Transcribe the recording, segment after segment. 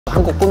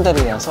한국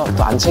분들이라서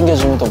또 안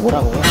챙겨주면 또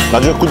뭐라고 해요?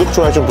 나중에 구독,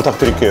 좋아요 좀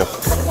부탁드릴게요.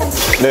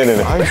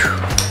 네네네. 아휴,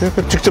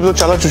 이렇게 직접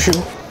잘라주시고.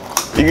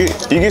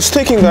 이게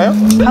스테이크인가요?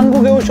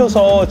 한국에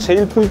오셔서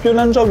제일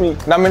불편한 점이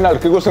나 맨날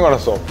그거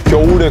생각났어.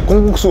 겨울에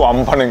콩국수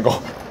안 파는 거.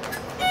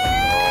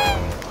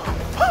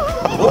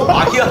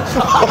 아니야.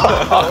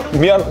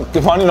 미안,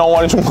 너무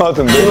많이 준 것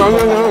같은데.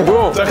 아니,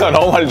 그럼. 잠깐,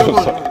 너무 많이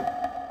줬어.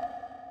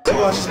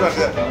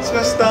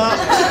 수고하셨습니다.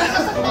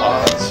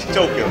 아,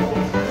 진짜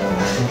웃겨.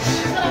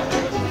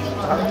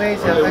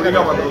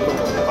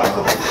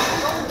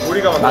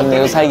 난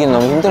여기 살긴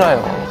너무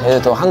힘들어요.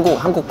 그래도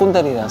한국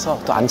분들이라서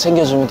또 안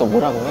챙겨주면 또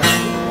뭐라고 해요?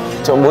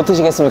 저 뭐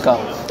드시겠습니까?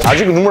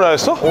 아직 주문 안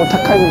했어?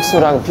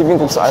 닭칼국수랑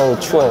비빔국수. 아유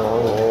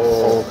추워요.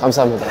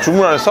 감사합니다.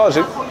 주문 안 했어,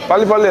 아직?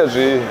 빨리빨리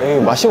해야지. 에이,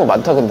 맛있는 거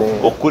많다 근데.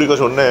 먹거리가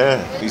좋네.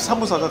 이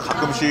사무사가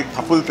가끔씩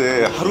바쁠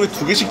때 하루에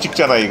 2개씩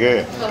찍잖아,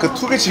 이게. 그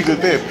 2개 찍을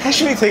때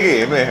패션이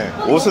되게 애매해.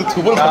 옷을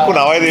 2번 갖고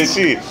나와야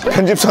될지.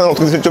 편집상은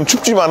어떻게 좀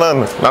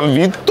춥지만은 난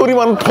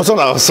윗도리만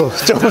벗어나왔어.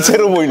 좀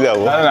새로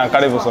보이려고. 나는 안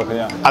까리벗어,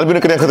 그냥.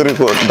 알비는 그냥 그대로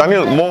입고.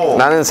 다니엘 뭐.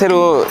 나는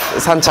새로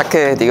산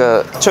자켓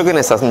이거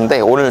최근에 샀는데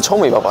오늘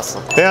처음 입어봤어.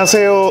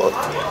 안녕하세요.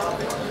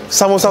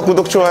 사무사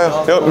구독,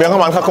 좋아요.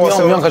 명함 안 갖고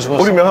왔어요? 명함 가지고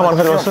왔어. 우리 명함 안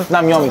가져왔어?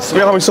 나 명함 있어.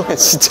 명함 있어?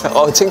 진짜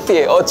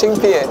창피해.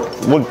 창피해.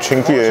 뭘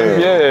창피해.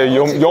 예,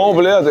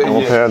 영업을 해야 돼.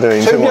 영업해야 돼.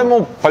 인생 창피하면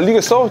뭐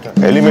발리겠어?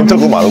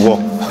 엘리멘탈도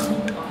말고.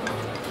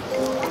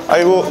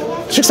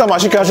 아이고, 식사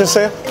맛있게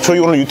하셨어요? 저희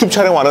오늘 유튜브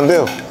촬영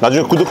왔는데요.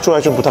 나중에 구독, 좋아요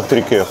좀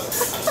부탁드릴게요.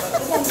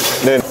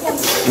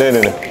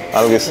 네네네.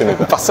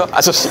 알겠습니다. 봤어?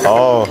 아저씨.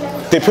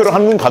 대표로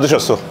한 분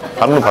받으셨어.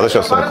 한 분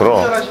받으셨어.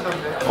 그럼.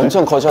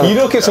 엄청 거절.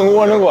 이렇게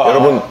성공하는 거야.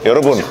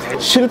 여러분,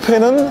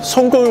 실패는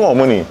성공의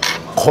어머니,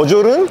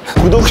 거절은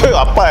구독자의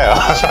아빠야.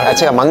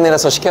 제가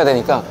막내라서 시켜야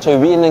되니까 저희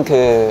위에 있는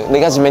그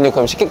 4가지 메뉴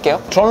그럼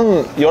시킬게요.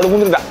 저는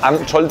여러분들이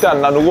절대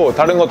안 나누고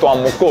다른 것도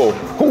안 먹고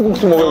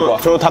콩국수 먹을 거야.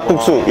 저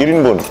닭국수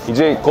 1인분.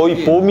 이제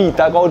거의 봄이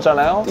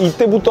다가오잖아요.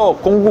 이때부터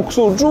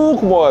콩국수 쭉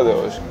먹어야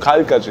돼요.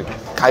 가을까지.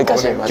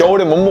 가을까지. 맞아.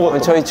 겨울에 못 먹어.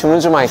 저희 주문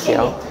좀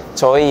할게요.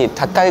 저희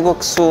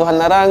닭갈국수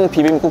하나랑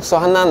비빔국수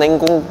하나,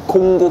 냉국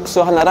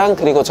콩국수 하나랑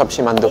그리고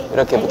접시 만두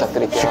이렇게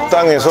부탁드릴게요.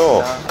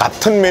 식당에서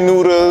같은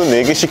메뉴를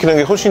 4개 시키는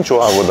게 훨씬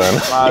좋아하거든.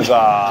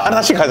 맞아.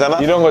 하나씩 하잖아.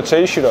 이런 거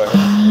제일 싫어요.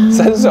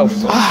 센스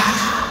없어.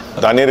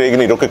 다니엘의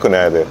얘기는 이렇게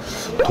꺼내야 돼.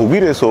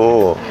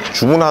 독일에서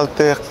주문할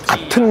때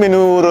같은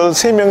메뉴를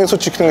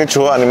 3명이서 시키는 게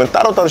좋아? 아니면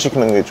따로따로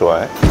시키는 게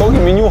좋아해? 거기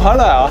메뉴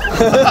하나야.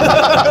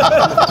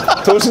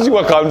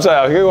 소시지와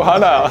감자야. 그거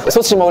하나야.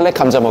 소시 먹을래?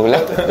 감자 먹을래?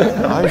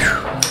 아휴,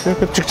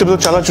 이렇게 직접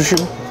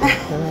잘라주시고.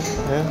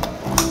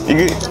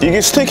 이게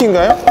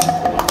스테이크인가요?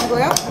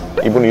 이거요?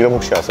 이분 이름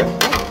혹시 아세요?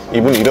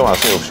 이분 이름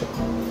아세요 혹시?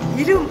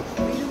 이름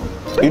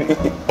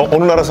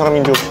어느 나라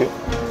사람인지 혹시?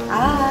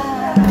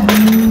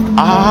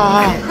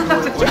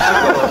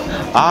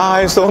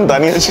 했어,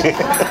 다니엘 씨.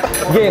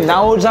 이게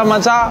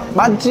나오자마자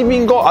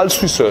맛집인 거 알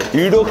수 있어요.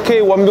 이렇게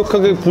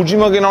완벽하게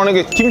푸짐하게 나오는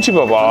게 김치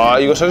봐봐.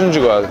 이거 사진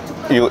찍어야 돼.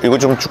 이거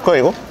좀 줄까,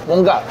 이거?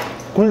 뭔가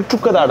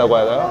굴쭉하다라고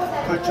해야 되나?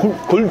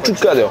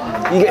 굴쭉하대요.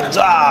 이게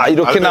쫙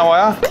이렇게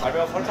나와야.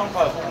 아니면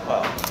설탕파야,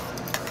 소금파야?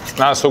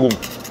 나 소금.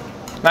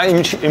 나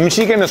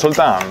음식에는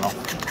설탕 안 넣어.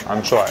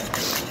 안 좋아해.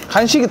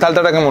 한식이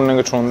달달하게 먹는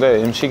게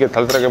좋은데 음식에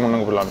달달하게 먹는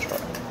거 별로 안 좋아해.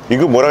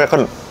 이거 뭐라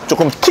약간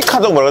조금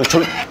틱하다고 뭐라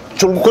그래?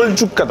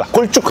 걸쭉하다.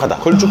 걸쭉하다.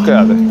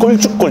 걸쭉해야 돼.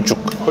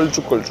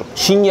 걸쭉걸쭉.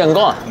 신기한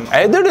건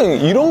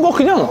애들은 이런 거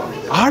그냥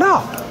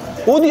알아.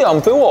 어디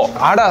안 배워?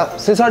 알아.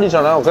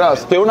 3살이잖아요. 그냥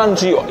태어난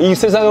지, 이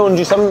세상에 온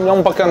지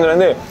 3년밖에 안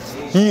되는데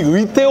이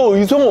의태어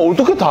의성을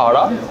어떻게 다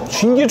알아?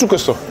 신기해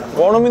죽겠어.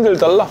 원어민들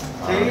달라.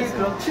 제일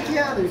그런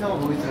특이한 의성은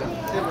뭐 있어요?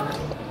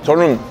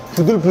 저는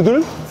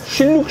부들부들?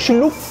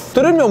 실룩실룩?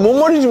 들으면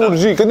뭔 말인지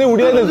모르지. 근데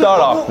우리 애들 다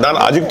알아. 난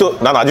아직도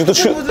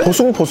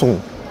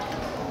보송보송.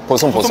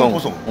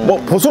 보송보송.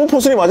 뭐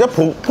보송보송이 맞아?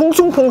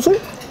 퐁숭퐁숭?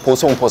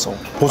 보송보송.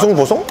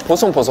 보송보송?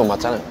 보송보송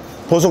맞잖아요.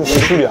 보송.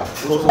 예술이야.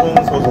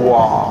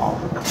 와,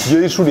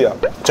 예술이야.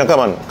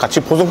 잠깐만, 같이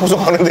보송보송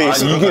하는 데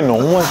있어. 이게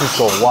너무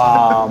맛있어.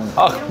 와.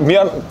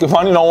 미안,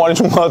 너무 많이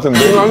준 것 같은데.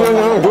 아니,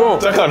 그럼.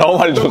 잠깐, 너무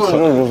많이 줬어.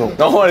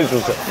 너무 많이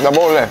줬어. 나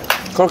먹을래.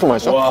 그렇게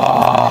맛있어?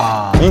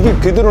 와. 이게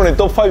그대로 내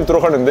톱5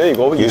 들어가는데,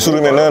 이거.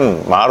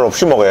 예술이면은 말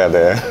없이 먹어야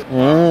돼.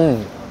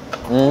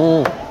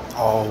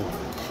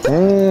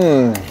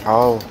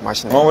 아우,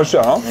 맛있네. 너무 맛있지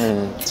않아?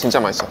 진짜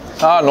맛있어.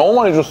 너무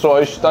많이 줬어.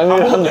 아이씨,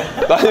 다니엘이랑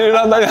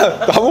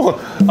다 먹어.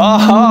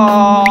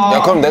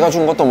 야, 그럼 내가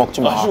준 것도 먹지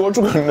마. 맛이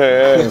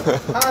어쩌겠네.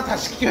 하나 다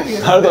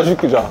시켜야겠네. 하나 더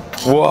시키자.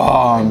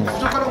 우와.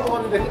 부족하는 거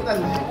먹었는데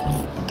끝났네.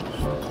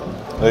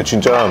 근데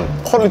진짜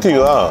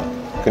퀄리티가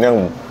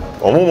그냥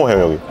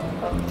어마어마해요, 여기.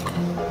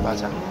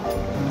 맞아.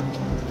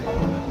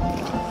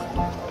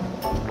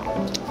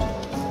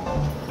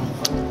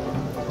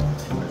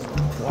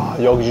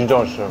 여기 진짜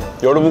맛있어요.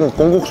 여러분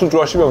콩국수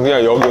좋아하시면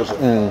그냥 여기 오세요.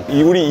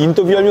 우리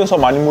인터뷰하면서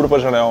많이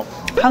물어보잖아요.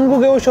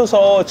 한국에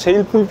오셔서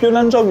제일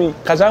불편한 점이,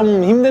 가장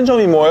힘든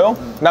점이 뭐예요?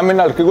 나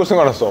맨날 그거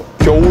생각났어.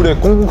 겨울에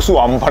콩국수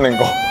안 파는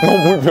거.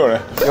 너무 불편해.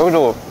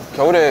 여기도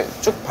겨울에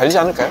쭉 발리지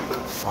않을까요?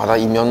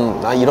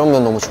 나 이런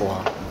면 너무 좋아.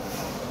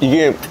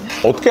 이게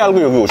어떻게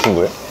알고 여기 오신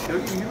거예요?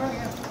 여기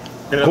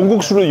유명해요.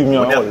 콩국수로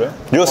유명해요 원래.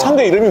 이거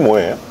상대 이름이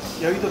뭐예요?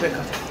 여의도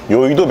백화점.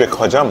 여의도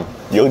백화점.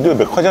 여의도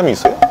백화점이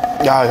있어요?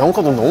 야, 형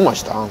것도 너무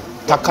맛있다.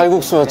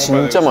 닭칼국수가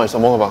진짜 맛있어.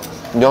 먹어봐.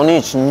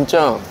 면이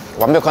진짜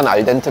완벽한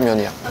알덴테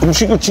면이야.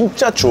 음식을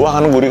진짜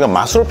좋아하는 우리가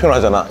맛으로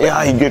표현하잖아.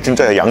 야, 이게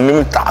진짜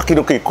양념이 딱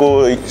이렇게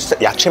있고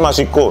야채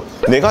맛이 있고.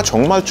 내가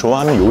정말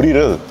좋아하는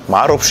요리를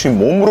말 없이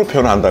몸으로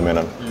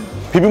표현한다면은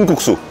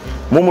비빔국수.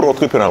 몸으로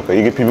어떻게 표현할까?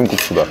 이게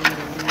비빔국수다.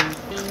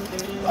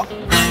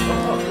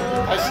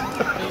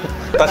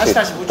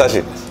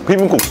 다시.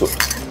 비빔국수.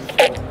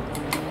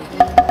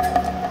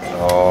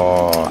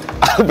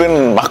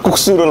 알베는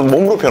막국수를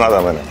몸으로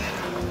표현하다면.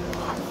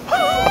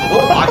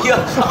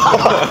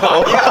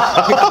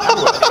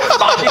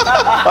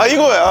 아,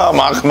 이거야.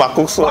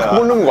 막국수야.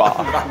 먹는 거야.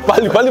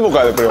 빨리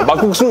먹어야 돼. 그래요.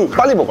 막국수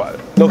빨리 먹어야 돼.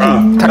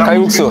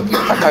 닭칼국수.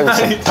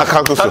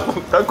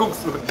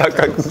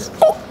 닭칼국수.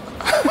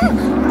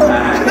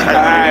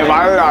 아이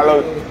말을 안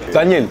해.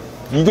 다니엘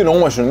이게 너무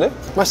맛있는데?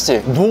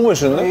 맛있지? 너무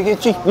맛있는데? 이게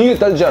이게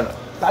달지 않아.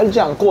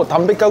 달지 않고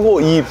담백하고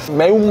이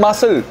매운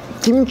맛을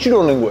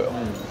김치로 낸 거예요.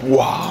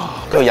 와.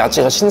 그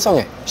야채가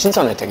신선해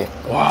되게.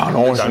 와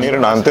너무 맛있어.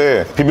 다니엘은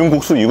나한테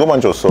비빔국수 이거만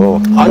줬어.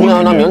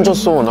 아니야, 나 면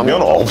줬어. 나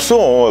면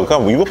없어.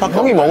 그냥 이거밖에.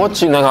 형이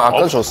먹었지. 내가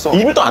아까 줬어.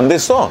 입도 안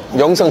됐어.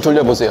 영상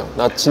돌려보세요.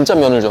 나 진짜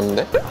면을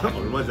줬는데.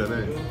 얼마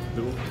전에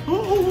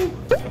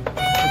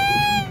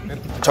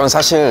전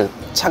사실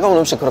차가운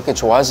음식 그렇게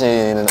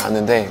좋아하지는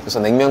않는데, 그래서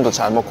냉면도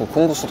잘 먹고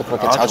콩국수도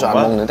그렇게 자주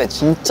정말? 안 먹는데,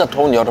 진짜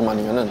더운 여름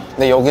아니면은.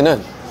 근데 여기는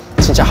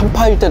진짜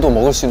한파일 때도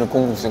먹을 수 있는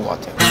콩국수인 것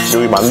같아요.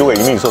 여기 만두가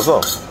이미 있어서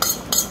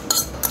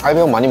알베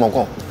형 많이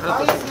먹어.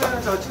 빵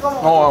있으면 저 찍어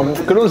먹어.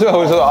 그런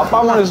생각하고 있어서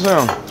아빠만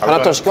했어요.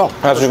 하나 더 시켜.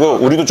 그래가지고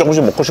우리도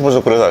조금씩 먹고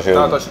싶어서 그래 사실.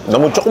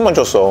 너무 조금만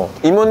줬어.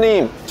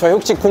 이모님, 저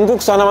혹시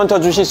콩국수 하나만 더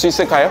주실 수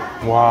있을까요?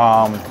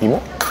 와 이모?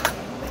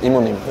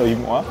 이모님. 이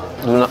뭐야?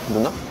 누나?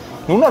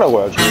 누나라고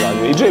해야지.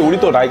 이제 우리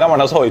또 나이가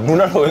많아서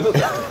누나라고 해도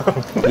돼.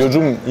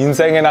 요즘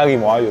인생의 낙이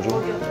뭐야 요즘?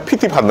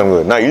 PT 받는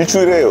거예요. 나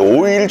일주일에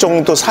 5일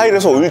정도,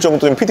 4일에서 5일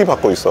정도는 PT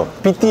받고 있어.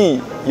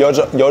 PT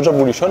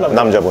여자분이셔?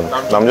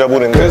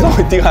 남자분인데. 그래서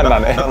티가 안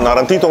나네.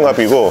 나랑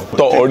띠동갑이고.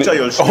 더 어리. 진짜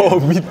열심히.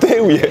 밑에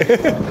위에.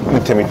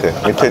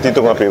 밑에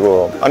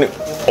띠동갑이고. 아니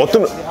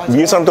어떤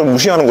위에 사람들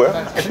무시하는 거야?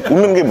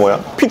 웃는 게 뭐야?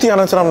 PT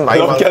하는 사람 나이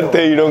많아.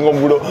 럭키한테 이런 거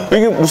물어.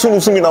 이게 무슨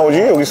웃음이 나오지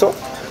여기서?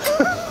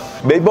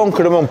 매번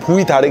그러면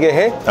부위 다르게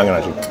해?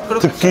 당연하지.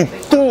 특히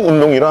뚜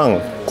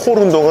운동이랑 콜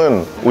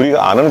운동은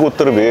우리가 아는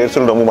곳들을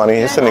매수를 너무 많이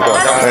했으니까.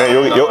 네,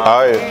 여기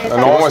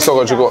너무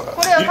맛있어가지고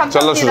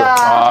잘라주죠.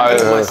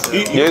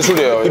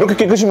 예술이에요. 이렇게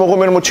깨끗이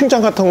먹으면 뭐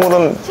칭찬 같은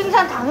거는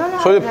칭찬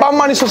당연하죠. 저희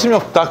빵만 있었으면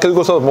다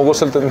긁어서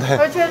먹었을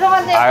텐데.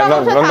 죄송한데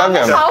넌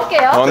다음에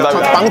사올게요.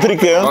 빵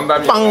드릴게요.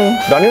 빵.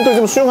 나님도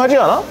좀 수영하지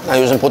않아?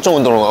 나 요즘 보충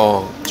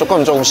운동을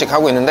조금씩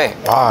하고 있는데,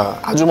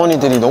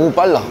 아주머니들이 너무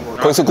빨라.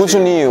 거기서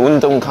꾸준히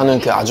운동 가는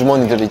그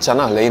아주머니들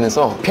있잖아,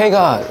 레인에서.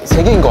 폐가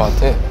 3개인 것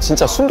같아.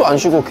 진짜 숨도 안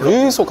쉬고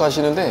계속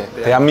하시는데.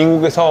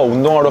 대한민국에서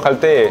운동하러 갈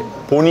때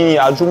본인이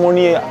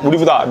아주머니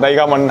우리보다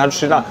나이가 많은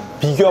아저씨랑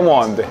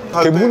비교하면 안 돼.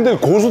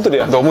 그분들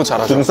고수들이야. 너무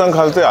잘하죠. 등산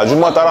갈 때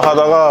아줌마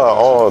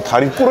따라가다가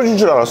다리 부러진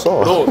줄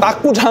알았어.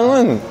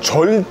 탁구장은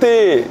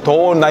절대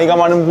더 나이가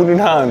많은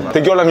분이랑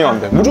대결하면 안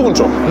돼. 무조건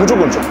줘.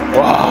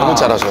 와. 너무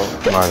잘하죠.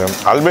 맞아.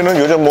 알베는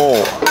요즘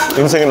뭐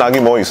인생의 낙이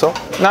뭐 있어?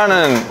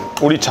 나는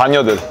우리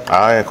자녀들.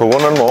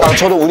 그거는 뭐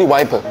저도 우리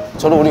와이프.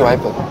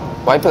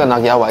 와이프가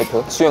낙이야,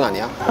 와이프. 수영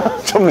아니야.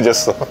 좀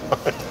늦었어.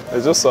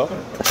 해줬어.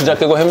 진짜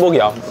그거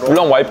행복이야.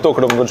 물론 와이프도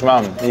그런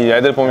거지만 이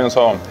애들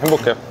보면서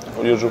행복해.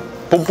 우리 요즘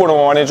뽀뽀를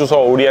많이 해줘서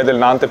우리 애들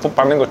나한테 뽀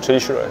받는 거 제일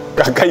싫어해.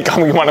 가까이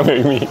가기만 하면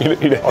이미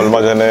이래.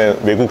 얼마 전에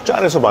외국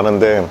짤에서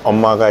봤는데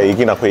엄마가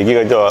아기 낳고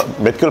아기가 이제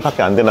몇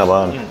개월밖에 안 되나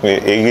봐.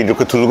 아기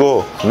이렇게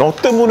들고 너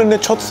때문에 내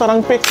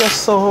첫사랑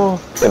뺏겼어.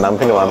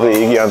 남편이 와서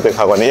아기한테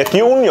가고 하네.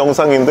 귀여운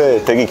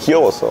영상인데 되게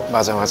귀여웠어.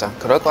 맞아.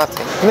 그럴 것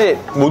같아. 근데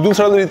모든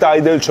사람들이 다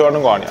아이들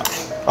좋아하는 거 아니야.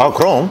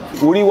 그럼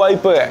우리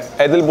와이프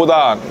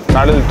애들보다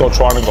나를 더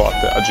좋아하는 것 같아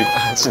아직.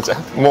 진짜.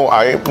 뭐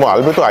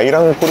알베르토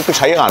아이랑 그렇게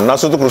차이가 안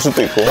났어도 그럴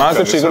수도 있고.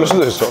 그렇지 그럴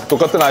수도 있어.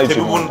 똑같은 아이지.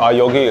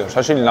 여기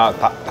사실 나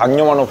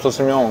당뇨만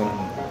없었으면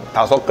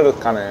 5그릇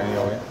가네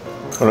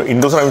여기.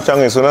 인도 사람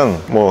입장에서는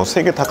뭐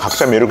세 개 다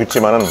각자 매력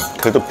있지만은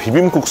그래도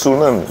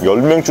비빔국수는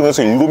 10명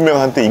중에서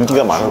 7명한테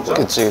인기가 많았죠.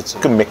 그치.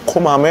 그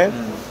매콤함에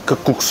그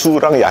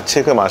국수랑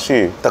야채 그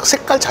맛이 딱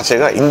색깔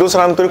자체가 인도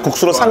사람들이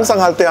국수로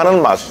상상할 때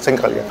하는 맛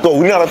생각이야. 또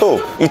우리나라도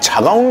이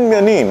차가운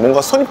면이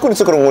뭔가 선입견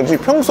있어 그런 건지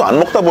평소 안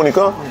먹다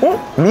보니까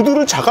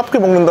누들을 차갑게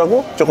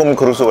먹는다고? 조금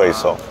그럴 수가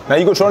있어. 나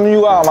이거 좋아하는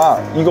이유가 아마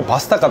이거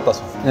파스타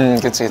같아서.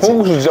 그치.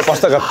 콩국수 진짜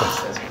파스타 같아.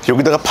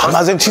 여기다가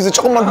파마산 치즈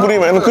조금만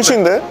뿌리면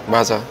끝인데?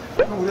 맞아.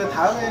 그럼 우리가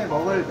다음에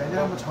먹을 메뉴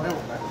한번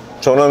정해볼까요?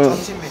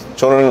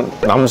 저는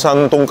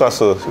남산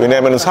돈가스.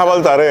 왜냐하면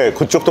 4월 달에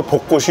그쪽도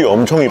벚꽃이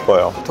엄청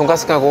이뻐요.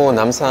 돈가스 가고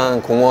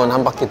남산 공원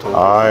한 바퀴 돌고.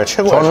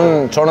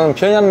 최고야. 저는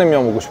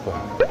평양냉면 먹고 싶어요.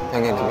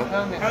 평양냉면?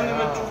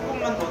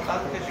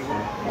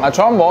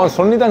 저 한번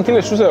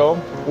손리단길에 주세요.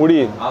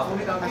 우리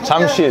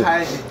잠실.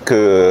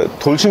 그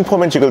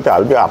돌싱포맨 찍을 때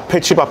알베 앞에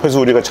집 앞에서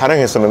우리가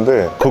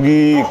촬영했었는데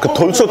거기 그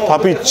돌솥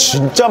밥이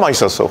진짜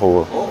맛있었어.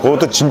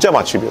 그것도 진짜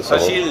맛집이었어.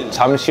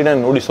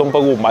 잠실은 우리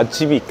송파구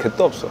맛집이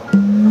끝도 없어.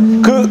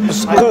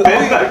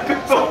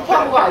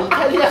 송파구가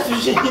이탈리아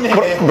수준이네.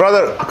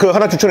 브라더 그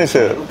하나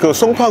추천했어요. 그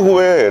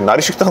송파구의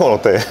나리식당은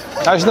어때?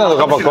 나리식당도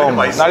가봤고,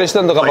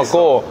 나리식당도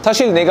가봤고,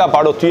 사실 내가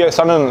바로 뒤에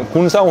사는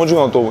군산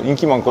오징어도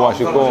인기 많고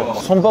맛있고,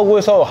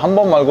 송파구에서 한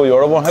번 말고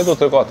여러 번 해도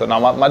될 것 같아. 나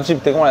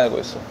맛집 되게 많이 알고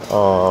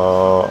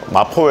있어.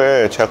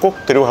 마포에 제가 꼭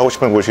데리고 가고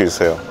싶은 곳이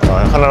있어요.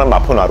 하나는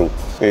마포나루.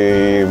 이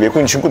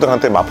외국인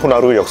친구들한테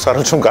마포나루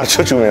역사를 좀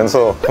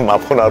가르쳐주면서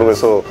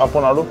마포나루에서.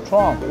 마포나루?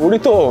 좋아. 우리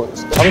또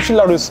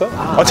잠실나루 있어?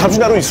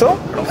 잠실나루 있어?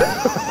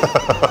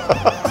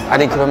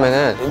 아니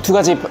그러면은 두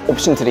가지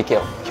옵션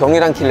드릴게요.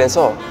 경이랑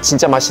길에서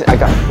진짜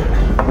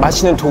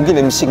맛있는 독일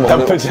음식 먹는.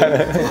 나쁘지 않아.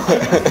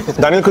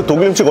 나는 그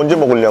독일 음식 언제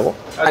먹으려고?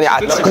 아니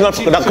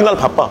그날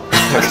바빠.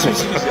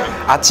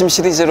 아침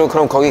시리즈로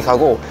그럼 거기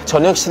가고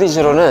저녁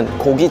시리즈로는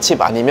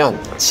고깃집 아니면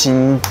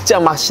진짜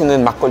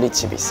맛있는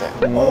막걸리집이 있어요.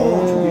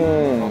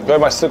 왜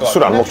맛있을 것 같아?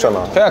 술 안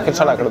먹잖아. 그냥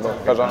괜찮아 그래도.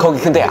 가자. 거기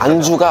근데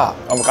안주가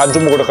안주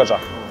먹으러 가자.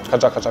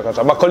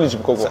 가자. 막걸리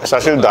집 거고.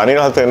 사실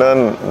난이를 할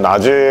때는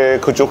낮에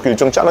그쪽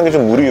일정 짜는 게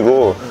좀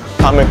무리고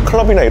밤에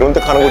클럽이나 이런 데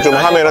가는 거 좀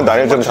하면은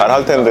난이 좀 잘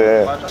할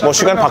텐데 뭐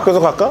시간 바꿔서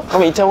갈까?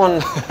 그럼 이태원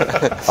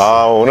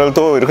오늘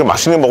또 이렇게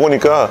맛있는 거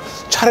먹으니까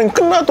촬영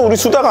끝나도 우리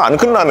수다가 안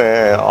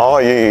끝나네.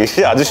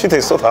 이 아저씨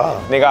됐어 다.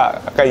 내가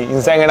아까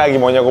인생의 낙이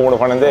뭐냐고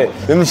물어봤는데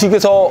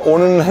음식에서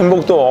오는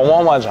행복도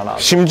어마어마하잖아.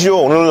 심지어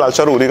오늘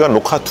날짜로 우리가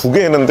녹화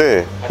 2개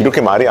했는데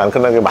이렇게 말이 안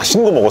끝나게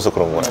맛있는 거 먹어서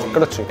그런 거야.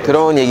 그렇지.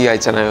 그런 얘기가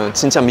있잖아요.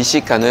 진짜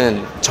미식가는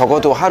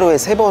적어도 하루에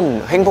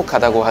 3번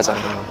행복하다고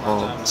하잖아요.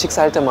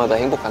 식사할 때마다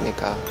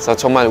행복하니까. 그래서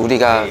정말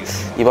우리가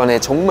이번에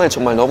정말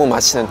너무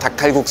맛있는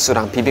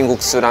닭칼국수랑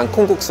비빔국수랑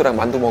콩국수랑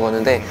만두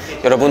먹었는데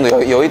여러분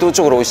여의도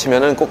쪽으로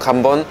오시면은 꼭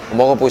한번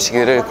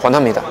먹어보시기를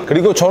권합니다.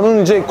 그리고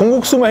저는 이제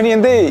콩국수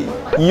매니아인데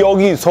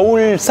여기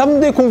서울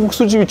 3대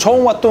콩국수집이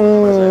처음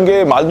왔던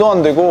게 말도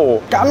안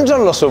되고 깜짝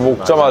놀랐어요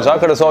먹자마자.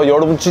 그래서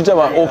여러분 진짜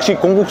혹시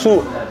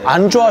콩국수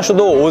안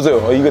좋아하셔도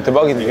오세요. 이거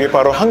대박이네. 이게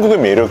바로 한국의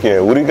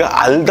매력이에요.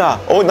 우리가 알다.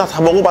 나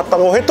다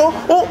먹어봤다고 해도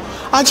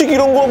아직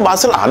이런 거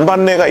맛을 안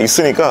봤네가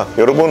있으니까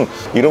여러분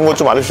이런 거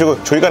좀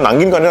알려주시고 저희가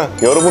남긴 거 아니라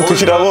여러분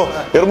드시라고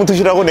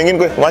남긴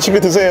거 맛있게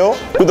드세요.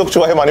 구독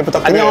좋아요 많이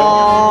부탁드려요.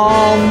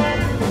 안녕.